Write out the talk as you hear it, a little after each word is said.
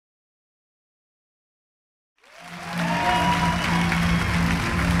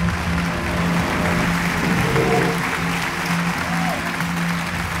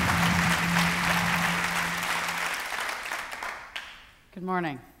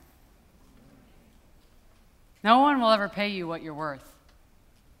morning. No one will ever pay you what you're worth.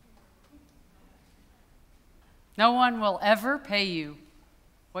 No one will ever pay you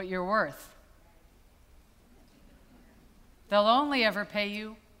what you're worth. They'll only ever pay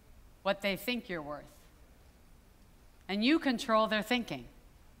you what they think you're worth. And you control their thinking.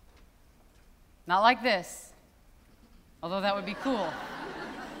 Not like this, although that would be cool.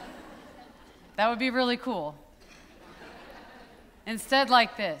 That would be really cool. Instead,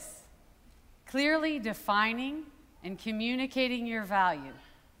 like this: clearly defining and communicating your value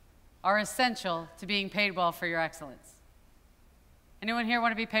are essential to being paid well for your excellence. Anyone here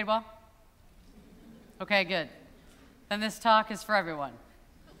want to be paid well? Okay, good. Then this talk is for everyone.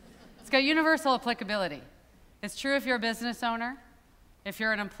 It's got universal applicability. It's true if you're a business owner, if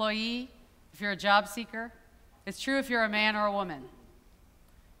you're an employee, if you're a job seeker. It's true if you're a man or a woman.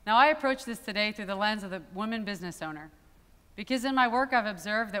 Now, I approach this today through the lens of the woman business owner, because in my work I've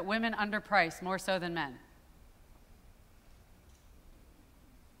observed that women underprice more so than men.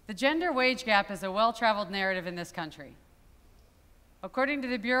 The gender wage gap is a well-traveled narrative in this country. According to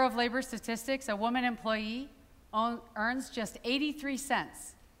the Bureau of Labor Statistics, a woman employee earns just 83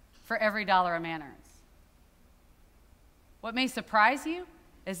 cents for every dollar a man earns. What may surprise you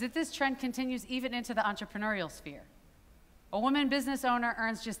is that this trend continues even into the entrepreneurial sphere. A woman business owner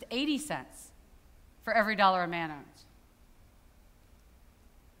earns just 80 cents for every dollar a man earns.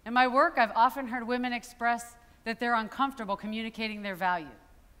 In my work, I've often heard women express that they're uncomfortable communicating their value,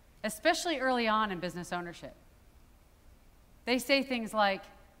 especially early on in business ownership. They say things like,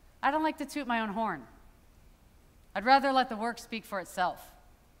 "I don't like to toot my own horn. I'd rather let the work speak for itself.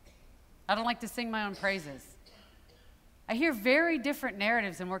 I don't like to sing my own praises." I hear very different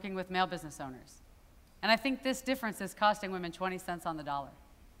narratives in working with male business owners, and I think this difference is costing women 20 cents on the dollar.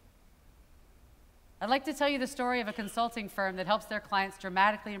 I'd like to tell you the story of a consulting firm that helps their clients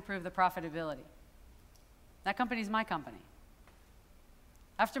dramatically improve the profitability. That company is my company.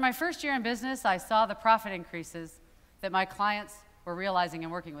 After my first year in business, I saw the profit increases that my clients were realizing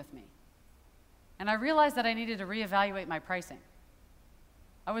in working with me. And I realized that I needed to reevaluate my pricing.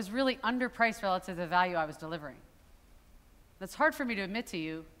 I was really underpriced relative to the value I was delivering. That's hard for me to admit to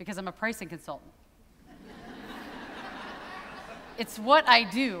you because I'm a pricing consultant. It's what I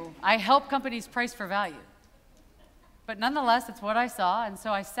do. I help companies price for value. But nonetheless, it's what I saw, and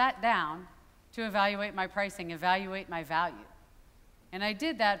so I sat down to evaluate my pricing, evaluate my value. And I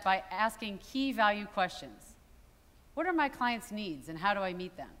did that by asking key value questions. What are my clients' needs, and how do I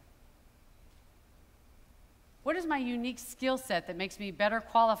meet them? What is my unique skill set that makes me better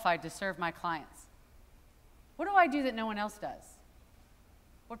qualified to serve my clients? What do I do that no one else does?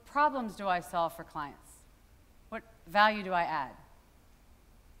 What problems do I solve for clients? What value do I add?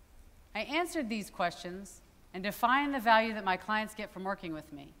 I answered these questions and defined the value that my clients get from working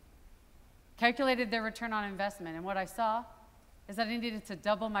with me, calculated their return on investment, and what I saw is that I needed to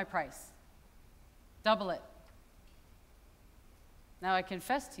double my price. Double it. Now, I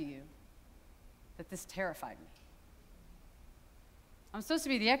confess to you that this terrified me. I'm supposed to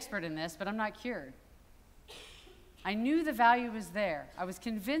be the expert in this, but I'm not cured. I knew the value was there. I was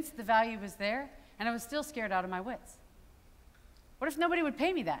convinced the value was there, and I was still scared out of my wits. What if nobody would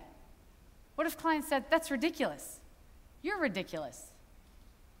pay me that? What if clients said, "That's ridiculous. You're ridiculous"?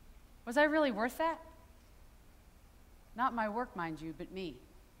 Was I really worth that? Not my work, mind you, but me.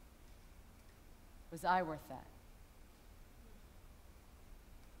 Was I worth that?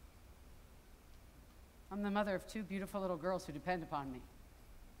 I'm the mother of two beautiful little girls who depend upon me.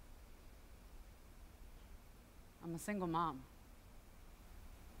 I'm a single mom.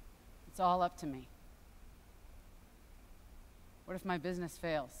 It's all up to me. What if my business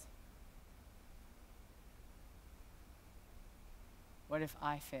fails? What if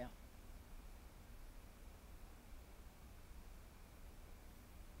I fail?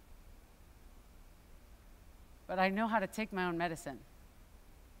 But I know how to take my own medicine,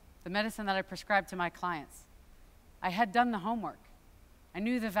 the medicine that I prescribe to my clients. I had done the homework. I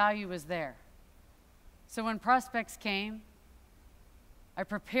knew the value was there. So when prospects came, I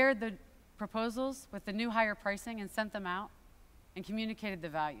prepared the proposals with the new higher pricing and sent them out and communicated the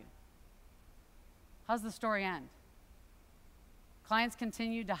value. How's the story end? Clients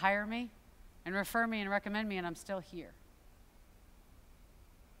continued to hire me and refer me and recommend me, and I'm still here.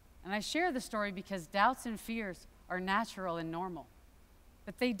 And I share the story because doubts and fears are natural and normal,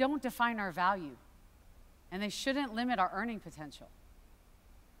 but they don't define our value, and they shouldn't limit our earning potential.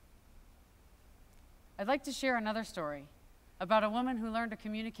 I'd like to share another story about a woman who learned to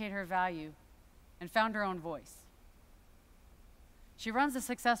communicate her value and found her own voice. She runs a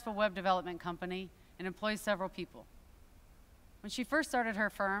successful web development company and employs several people. When she first started her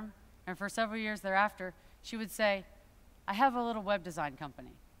firm, and for several years thereafter, she would say, I have a little web design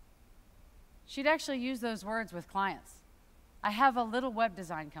company. She'd actually use those words with clients. I have a little web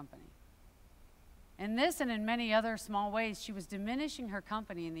design company. In this and in many other small ways, she was diminishing her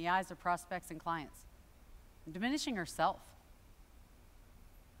company in the eyes of prospects and clients, and diminishing herself.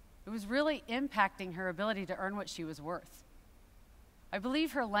 It was really impacting her ability to earn what she was worth. I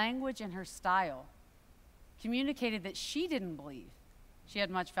believe her language and her style communicated that she didn't believe she had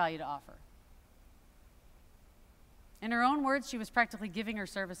much value to offer. In her own words, she was practically giving her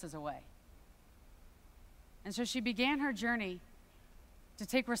services away. And so she began her journey to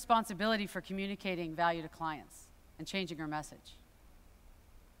take responsibility for communicating value to clients and changing her message.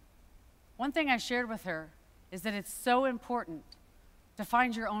 One thing I shared with her is that it's so important to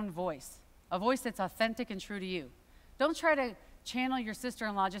find your own voice, a voice that's authentic and true to you. Don't try to channel your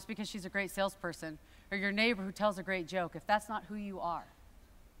sister-in-law just because she's a great salesperson, or your neighbor who tells a great joke, if that's not who you are.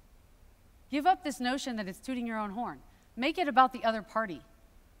 Give up this notion that it's tooting your own horn. Make it about the other party.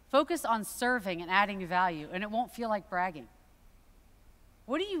 Focus on serving and adding value, and it won't feel like bragging.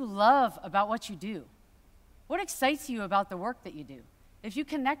 What do you love about what you do? What excites you about the work that you do? If you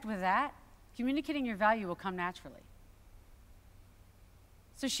connect with that, communicating your value will come naturally.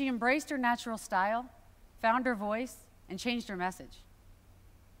 So she embraced her natural style, found her voice, and changed her message.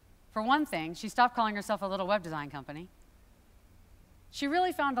 For one thing, she stopped calling herself a little web design company. She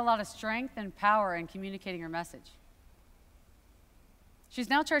really found a lot of strength and power in communicating her message. She's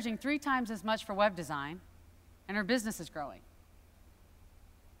now charging 3 times as much for web design, and her business is growing.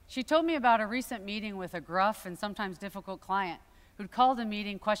 She told me about a recent meeting with a gruff and sometimes difficult client who'd called a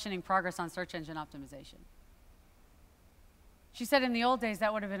meeting questioning progress on search engine optimization. She said in the old days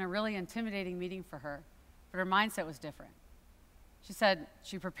that would have been a really intimidating meeting for her, but her mindset was different. She said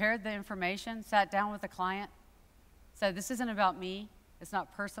she prepared the information, sat down with the client, said, this isn't about me, it's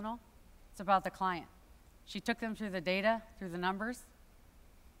not personal, it's about the client. She took them through the data, through the numbers,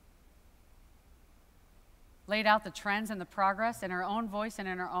 laid out the trends and the progress in her own voice and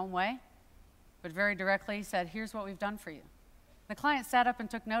in her own way, but very directly said, here's what we've done for you. The client sat up and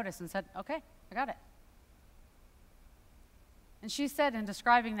took notice and said, okay, I got it. And she said in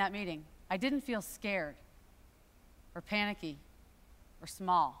describing that meeting, I didn't feel scared or panicky or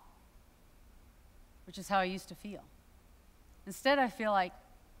small, which is how I used to feel. Instead, I feel like,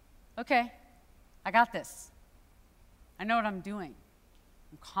 okay, I got this. I know what I'm doing.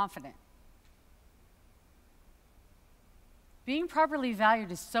 I'm confident. Being properly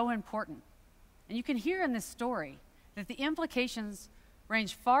valued is so important. And you can hear in this story that the implications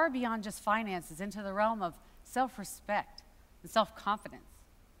range far beyond just finances into the realm of self-respect and self-confidence.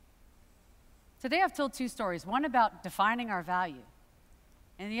 Today I've told 2 stories, one about defining our value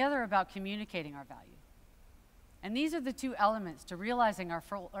and the other about communicating our value. And these are the 2 elements to realizing our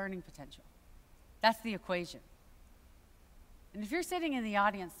full earning potential. That's the equation. And if you're sitting in the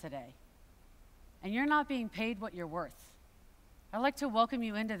audience today and you're not being paid what you're worth, I'd like to welcome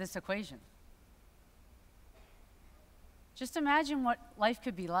you into this equation. Just imagine what life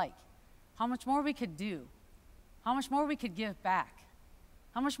could be like, how much more we could do, how much more we could give back,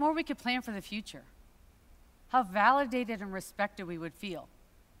 how much more we could plan for the future, how validated and respected we would feel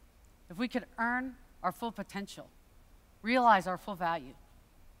if we could earn our full potential, realize our full value.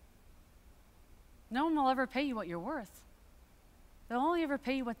 No one will ever pay you what you're worth. They'll only ever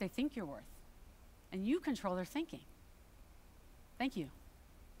pay you what they think you're worth, and you control their thinking. Thank you.